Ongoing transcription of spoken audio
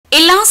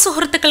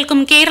സുഹൃത്തുക്കൾക്കും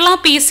Kerala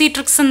PSC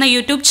tricks എന്ന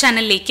YouTube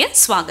ചാനലിലേക്ക്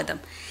സ്വാഗതം.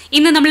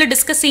 ഇന്ന് നമ്മൾ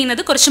ഡിസ്കസ്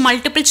ചെയ്യുന്നത് കുറച്ച്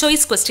മൾട്ടിപ്പിൾ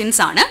ചോയ്സ്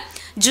ക്വസ്റ്റ്യൻസ് ആണ്.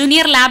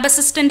 ജൂനിയർ ലാബ്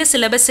അസിസ്റ്റന്റ്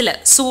സിലബസിൽ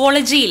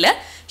സുവോളജിയിൽ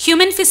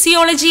ഹ്യൂമൻ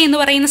ഫിസിയോളജി എന്ന്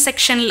പറയുന്ന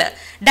സെക്ഷനിൽ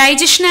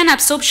ഡൈജഷൻ ആൻഡ്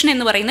അബ്സോർപ്ഷൻ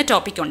എന്ന് പറയുന്ന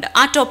ടോപ്പിക് ഉണ്ട്.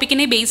 ആ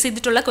ടോപ്പിക്കിനെ ബേസ്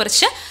ചെയ്തിട്ടുള്ള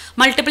കുറച്ച്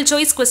മൾട്ടിപ്പിൾ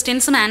ചോയ്സ്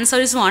ക്വസ്റ്റ്യൻസും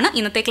ആൻസേഴ്സും ആണ്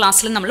ഇന്നത്തെ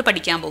ക്ലാസ്സിൽ നമ്മൾ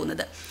പഠിക്കാൻ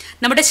പോകുന്നത്.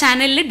 നമ്മുടെ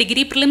ചാനലിൽ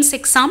degree prelims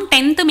exam,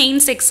 10th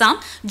mains exam,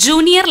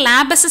 junior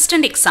lab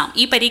assistant exam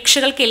ഈ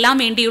പരീക്ഷകൾക്കെല്ലാം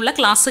വേണ്ടിയുള്ള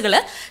ക്ലാസ്സുകൾ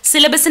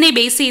സിലബസിനെ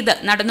ബേസ് ചെയ്ത്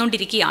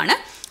നടന്നുകൊണ്ടിരിക്കുകയാണ്.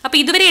 അപ്പോൾ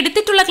ഇതുവരെ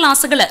എടുത്തിട്ടുള്ള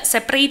ക്ലാസ്സുകൾ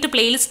സെപ്പറേറ്റ്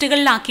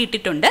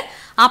പ്ലേലിസ്റ്റുകളിലാക്കിയിട്ടുണ്ട്.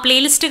 ആ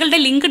പ്ലേലിസ്റ്റുകളുടെ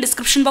ലിങ്ക്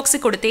ഡിസ്ക്രിപ്ഷൻ ബോക്സിൽ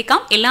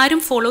കൊടുത്തേക്കാം.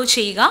 എല്ലാവരും ഫോളോ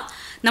ചെയ്യുക.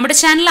 നമ്മുടെ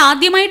ചാനൽ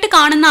ആദ്യമായിട്ട്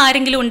കാണുന്ന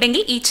ആരെങ്കിലും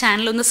ഉണ്ടെങ്കിൽ ഈ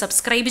ചാനൽ ഒന്ന്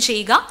സബ്സ്ക്രൈബ്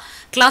ചെയ്യുക.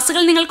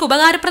 ക്ലാസ്സുകൾ നിങ്ങൾക്ക്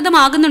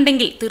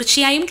ഉപകാരപ്രദമാകുന്നുണ്ടെങ്കിൽ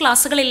തീർച്ചയായും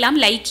ക്ലാസ്സുകളെല്ലാം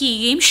ലൈക്ക്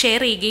ചെയ്യുകയും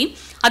ഷെയർ ചെയ്യുകയും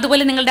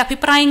അതുപോലെ നിങ്ങളുടെ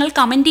അഭിപ്രായങ്ങൾ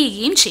കമൻറ്റ്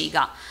ചെയ്യുകയും ചെയ്യുക.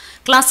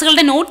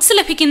 ക്ലാസ്സുകളുടെ നോട്ട്സ്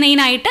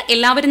ലഭിക്കുന്നതിനായിട്ട്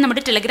എല്ലാവരും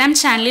നമ്മുടെ ടെലഗ്രാം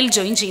ചാനലിൽ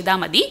ജോയിൻ ചെയ്താൽ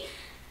മതി.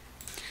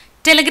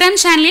 ടെലഗ്രാം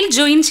ചാനലിൽ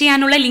ജോയിൻ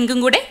ചെയ്യാനുള്ള ലിങ്കും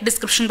കൂടെ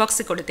ഡിസ്ക്രിപ്ഷൻ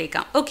ബോക്സിൽ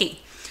കൊടുത്തേക്കാം. ഓക്കെ,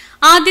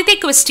 ആദ്യത്തെ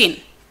question.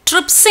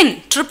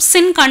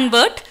 Trypsin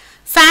convert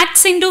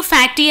fats into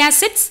fatty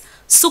acids,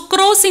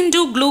 sucrose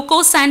into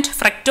glucose and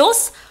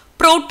fructose,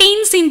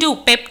 proteins into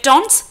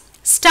peptones,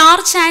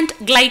 starch and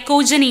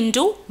glycogen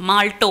into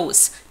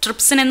maltose.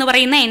 Trypsin എന്ന്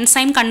പറയുന്ന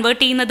എൻസൈം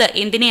കൺവേർട്ട് ചെയ്യുന്നത്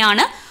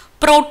എന്തിനെയാണ്?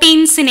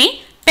 പ്രോട്ടീൻസിനെ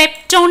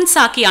പെപ്റ്റോൺസ്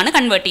ആക്കിയാണ്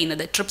കൺവേർട്ട്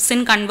ചെയ്യുന്നത്. Trypsin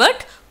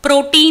convert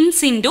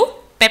proteins into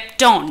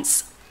peptones.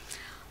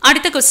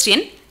 അടുത്ത question.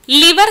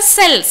 Liver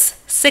cells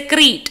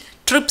secrete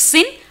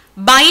trypsin,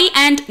 bile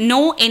and no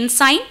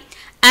enzyme,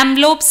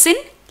 ആംബ്ലോപ്സിൻ,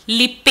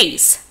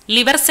 lipase.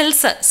 Liver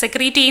cells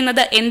secrete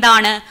ചെയ്യുന്നത്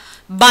എന്താണ്?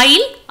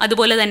 Bile,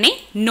 അതുപോലെ തന്നെ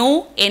നോ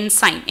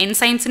എൻസൈം.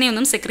 എൻസൈംസിനെ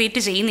ഒന്നും സെക്രീറ്റ്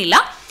ചെയ്യുന്നില്ല.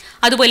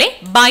 അതുപോലെ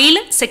ബൈൽ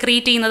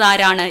സെക്രീറ്റ് ചെയ്യുന്നത്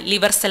ആരാണ്?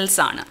 ലിവർ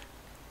സെൽസ് ആണ്.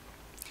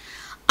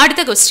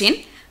 അടുത്ത question.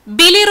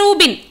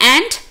 Bilirubin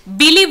and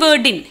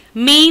biliverdin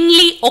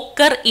mainly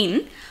occur in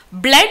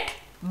blood,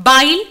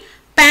 bile,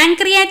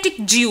 pancreatic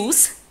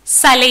juice,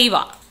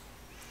 saliva.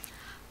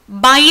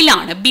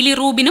 ബൈലാണ്.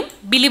 ബിലിറൂബിനും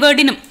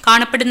ബിലിവേർഡിനും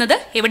കാണപ്പെടുന്നത്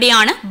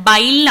എവിടെയാണ്?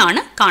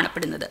 ബൈലിലാണ്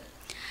കാണപ്പെടുന്നത്.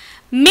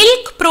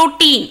 Milk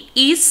protein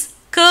is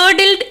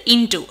കേർഡിൽഡ്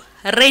into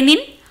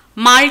renin,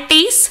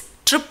 maltase,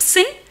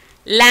 trypsin,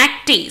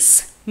 lactase.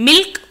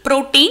 Milk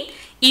protein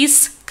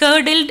is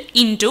കേർഡിൽഡ്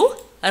into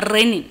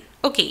renin.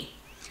 Okay.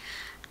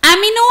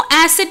 Amino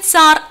acids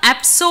are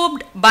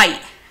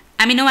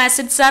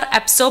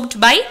absorbed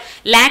by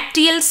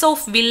lacteals of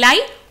villi,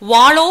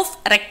 wall of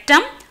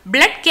rectum,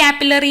 blood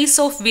capillaries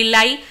of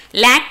villi,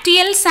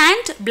 lacteals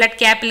and blood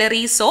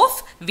capillaries of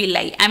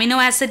villi. Amino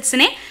acids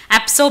ne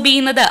absorb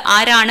ചെയ്യുന്നത്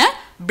ആരാണ്?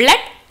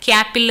 blood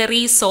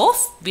capillaries of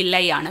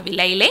villi ആണ്.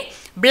 വില്ലയിലെ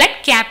blood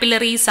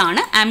capillaries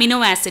ആണ് amino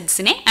acids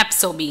നെ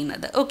absorb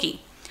ചെയ്യുന്നത്. Okay.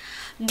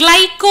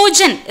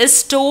 Glycogen is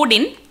stored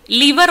in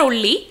liver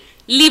only,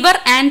 liver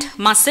and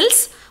muscles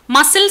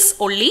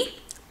only,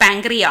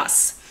 pancreas.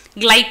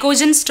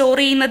 Glycogen store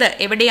ചെയ്യുന്നത്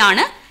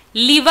എവിടെയാണ്?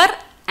 liver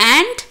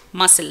and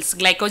muscles.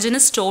 Glycogen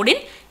is stored in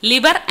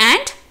liver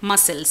and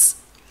muscles.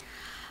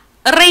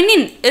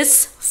 Renin is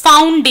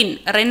found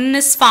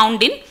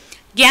in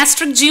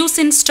gastric juice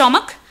in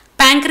stomach,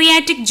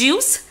 pancreatic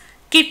juice,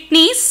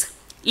 kidneys,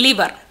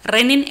 liver.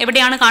 Renin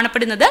എവിടെയാണ്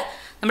കാണപ്പെടുന്നത്?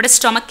 നമ്മുടെ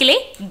സ്റ്റൊമക്കിലെ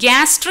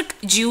gastric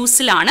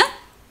juiceലാണ്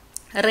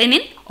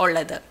renin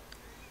ഉള്ളത്.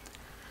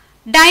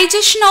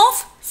 Digestion of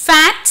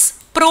fats,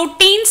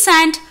 proteins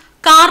and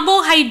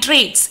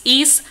carbohydrates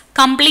is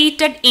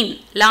completed in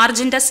large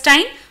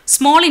intestine,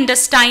 small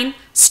intestine,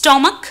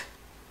 stomach,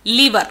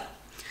 liver.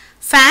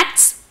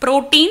 Fats,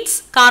 proteins,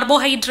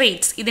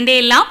 carbohydrates ഇതിൻ്റെ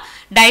എല്ലാം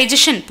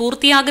digestion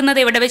പൂർത്തിയാകുന്നത്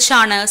എവിടെ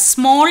വെച്ചാണ്?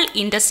 Small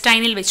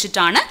ഇൻറ്റസ്റ്റൈനിൽ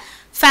വെച്ചിട്ടാണ്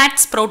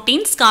fats,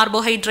 proteins,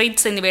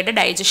 carbohydrates എന്നിവയുടെ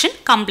ഡൈജഷൻ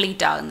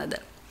കംപ്ലീറ്റ് ആകുന്നത്.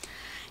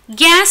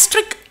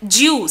 Gastric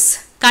juice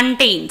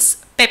contains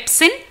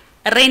pepsin,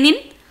 renin,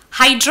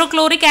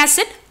 hydrochloric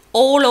acid,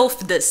 all of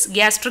this.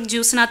 Gastric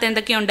ജ്യൂസിനകത്ത്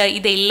എന്തൊക്കെയുണ്ട്?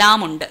 ഇതെല്ലാം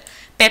ഉണ്ട്.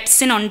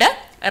 പെപ്സിൻ ഉണ്ട്,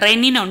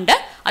 റെനിൻ ഉണ്ട്,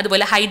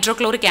 അതുപോലെ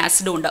ഹൈഡ്രോക്ലോറിക്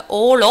ആസിഡും ഉണ്ട്.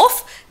 all of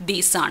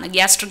these ആണ്.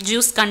 Gastric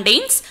juice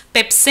contains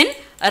pepsin,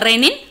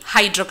 renin,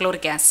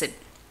 hydrochloric acid.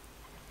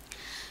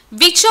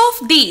 Which of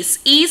these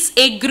is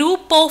a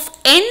group of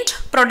end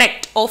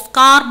product of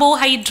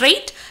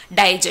carbohydrate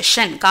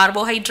digestion?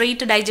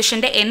 Carbohydrate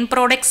ഡൈജഷന്റെ end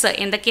products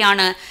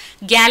എന്തൊക്കെയാണ്?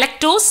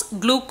 Galactose,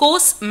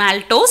 glucose,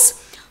 maltose,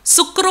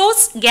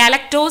 sucrose,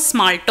 galactose,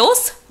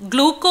 maltose,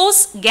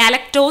 glucose,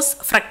 galactose,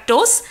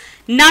 fructose.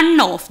 None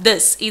of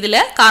this. ഇതിൽ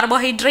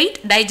carbohydrate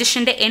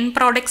ഡൈജഷന്റെ end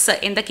products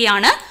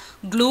എന്തൊക്കെയാണ്?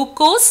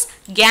 Glucose,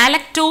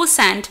 galactose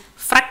and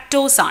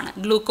fructose ആണ്.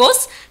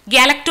 Glucose,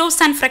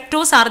 galactose and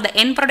fructose are the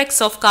end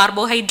products of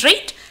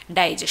carbohydrate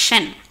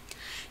digestion.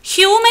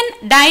 Human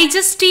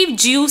digestive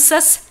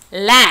juices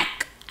lakh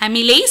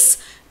amylase,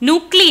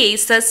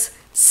 nucleases,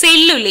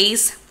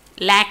 cellulase,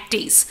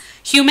 lactase.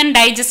 Human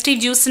digestive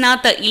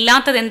ജ്യൂസിനകത്ത്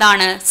ഇല്ലാത്തത്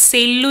എന്താണ്?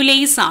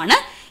 Cellulase ആണ്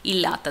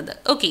ഇല്ലാത്തത്.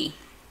 Okay.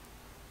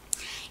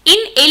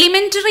 In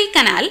elementary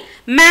canal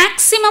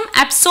maximum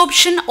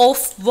absorption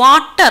of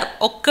water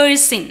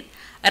occurs in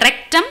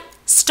rectum,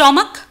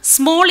 stomach,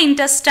 small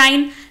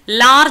intestine,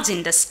 large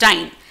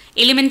intestine.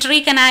 Elementary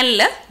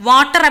കനാലിൽ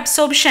water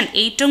absorption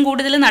ഏറ്റവും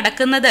കൂടുതൽ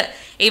നടക്കുന്നത്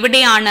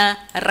എവിടെയാണ്?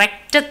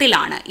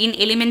 റെക്റ്റത്തിലാണ്. In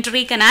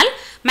elementary canal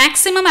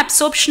maximum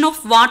absorption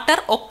of water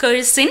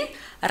occurs in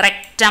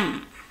rectum.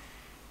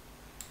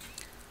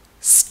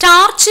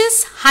 Starch is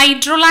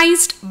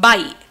hydrolyzed by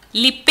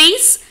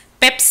lipase,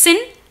 pepsin,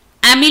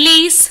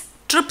 amylase,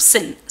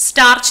 trypsin.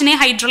 സ്റ്റാർച്ചിനെ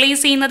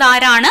hydrolyse ചെയ്യുന്നത്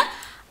ആരാണ്?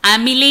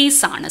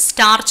 Amylase ആണ്.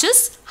 Starch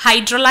is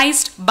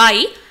hydrolysed by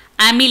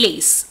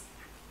amylase.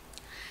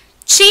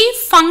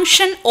 Chief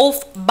function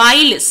of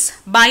ബൈലിസ്.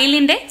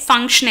 ബൈലിന്റെ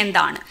function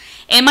എന്താണ്?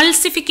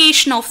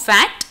 എമൾസിഫിക്കേഷൻ of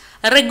fat,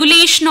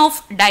 regulation of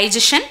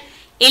digestion,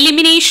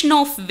 elimination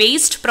of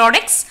waste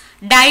products,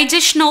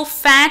 digestion of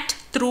fat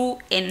through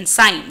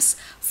enzymes.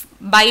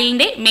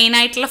 ബൈലിന്റെ main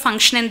ആയിട്ടുള്ള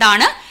function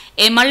എന്താണ്?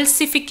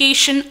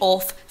 എമൾസിഫിക്കേഷൻ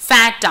of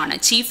fat ആണ്.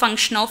 Chief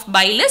function of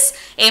ബൈലിസ്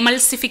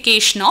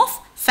എമൾസിഫിക്കേഷൻ of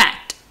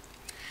fat.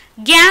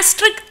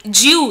 Gastric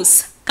juice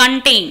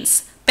contains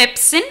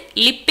pepsin,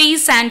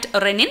 lipase and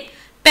renin,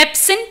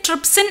 pepsin,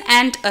 trypsin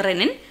and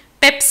renin,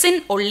 pepsin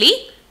only,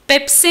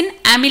 pepsin,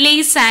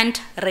 amylase and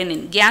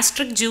renin.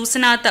 Gastric juice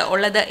nathu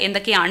ullathu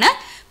endakeyana?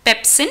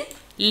 Pepsin,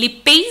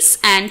 lipase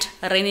and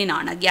renin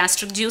aanu.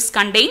 Gastric juice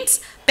contains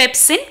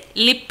pepsin,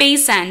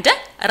 lipase and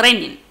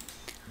renin.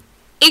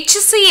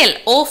 HCl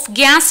of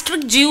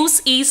gastric juice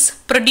is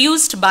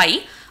produced by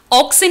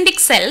oxyntic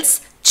cells,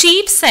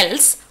 chief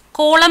cells,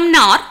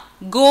 columnar,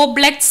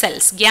 goblet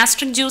cells.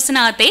 Gastric juice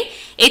nathe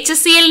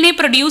HCl ne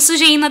produce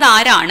cheyyunnathu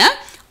aaraanu?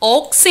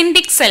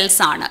 Oxyntic cells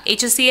aanu.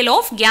 HCl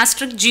of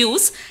gastric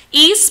juice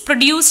is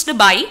produced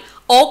by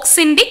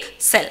oxyntic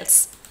cells.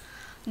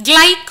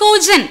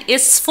 Glycogen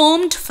is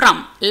formed from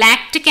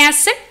lactic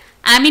acid,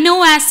 amino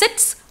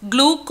acids,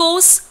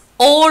 glucose,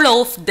 all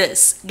of this.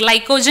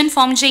 Glycogen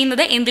form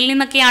ചെയ്യുന്നത് എന്തിൽ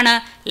നിന്നൊക്കെയാണ്?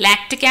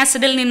 Lactic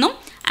ആസിഡിൽ നിന്നും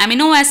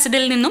amino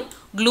ആസിഡിൽ നിന്നും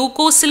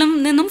ഗ്ലൂക്കോസിൽ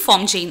നിന്നും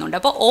form ചെയ്യുന്നുണ്ട്.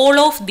 അപ്പോൾ all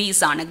of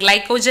these ആണ്.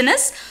 Glycogen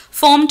is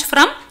formed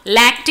from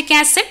lactic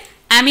acid,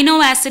 amino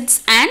acids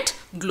and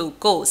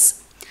glucose.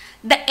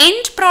 The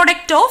end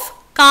product of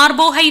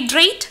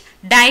carbohydrate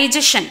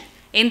digestion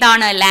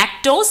എന്താണ്?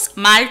 Lactose,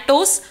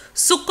 maltose,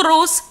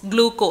 sucrose,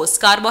 glucose.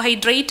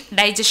 Carbohydrate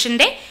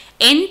ഡൈജഷന്റെ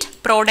end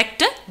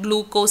product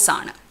glucose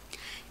ആണ്.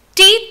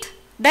 Teeth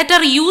that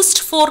are used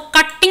for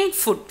cutting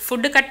food.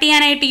 Food cut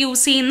ചെയ്യാനായിട്ട്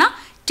use ചെയ്യുന്ന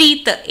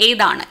teeth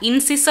ഏതാണ്?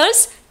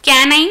 Incisors,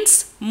 കാനൈൻസ്,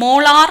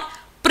 molar,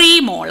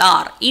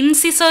 premolar.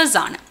 Incisors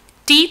ആണ്.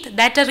 Teeth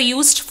that are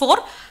used for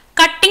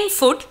cutting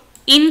food,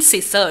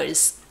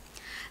 incisors.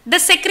 The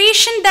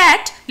secretion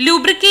that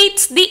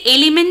lubricates the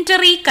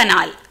alimentary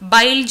canal,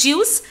 bile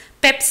juice,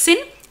 pepsin,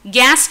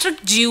 gastric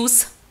juice,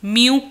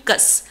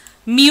 mucus.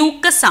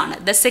 Mucus ആണ്.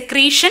 The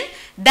secretion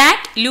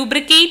that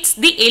lubricates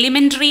the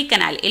alimentary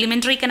canal.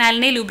 Alimentary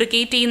canalനെ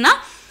lubricate ചെയ്യുന്ന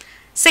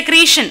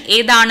secretion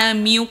ഏതാണ്?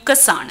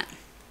 mucus ആണ്.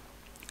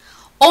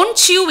 On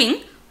chewing,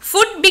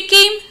 food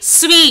became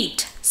sweet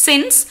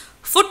since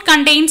food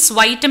contains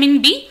vitamin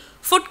B,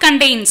 food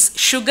contains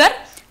sugar,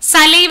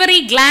 salivary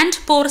gland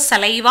pour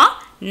saliva,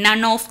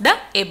 none of the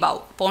above.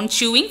 Upon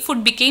chewing, food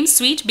became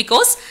sweet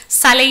because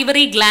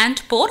salivary gland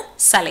pour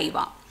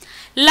saliva.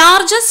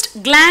 Largest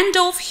gland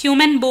of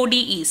human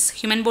body is?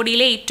 Human body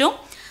le ഏറ്റവും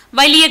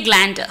വലിയ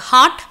gland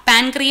heart,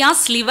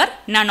 pancreas, liver,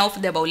 none of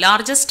the above.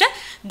 Largest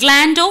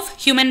gland of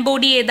human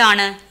body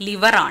ഏതാണ്?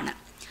 liver ആണ്.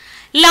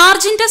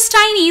 Large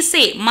intestine is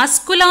a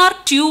muscular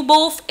tube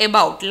of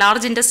about.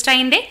 Large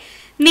intestine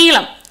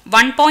നീളം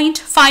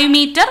 1.5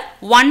 meter,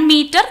 1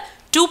 meter,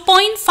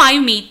 2.5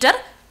 meter,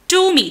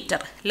 2 meter.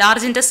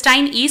 Large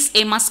intestine is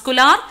a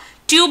muscular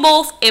tube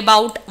of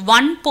about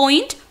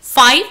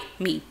 1.5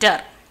 meter.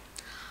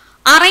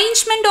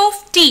 Arrangement of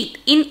teeth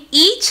in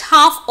each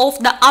half of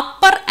the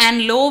upper and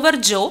lower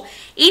jaw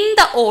in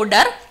the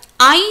order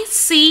I,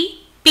 C,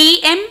 P,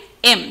 M,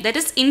 M. That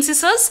is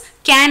incisors,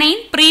 canine,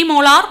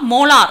 premolar,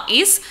 molar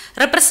is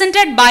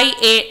represented by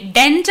a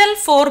dental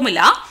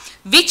formula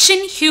which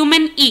in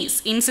human is?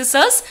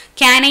 Incisors,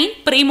 canine,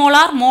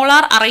 premolar,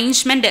 molar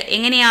arrangement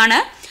എങ്ങനെയാണ്?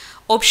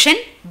 Option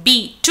B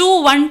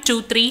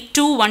 2-1-2-3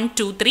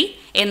 2-1-2-3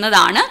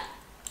 എന്നതാണ്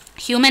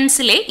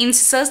ഹ്യൂമൻസിലെ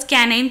incisors,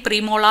 canine,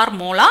 premolar,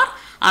 molar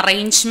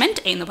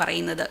arrangement എന്ന്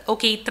പറയുന്നത്.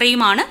 Okay,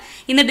 ഇത്രയുമാണ്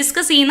ഇന്ന്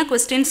discuss ചെയ്യുന്ന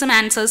ക്വസ്റ്റ്യൻസും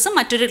ആൻസേഴ്സും.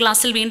 മറ്റൊരു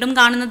ക്ലാസ്സിൽ വീണ്ടും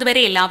കാണുന്നത്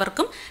വരെ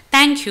എല്ലാവർക്കും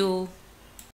താങ്ക് യു.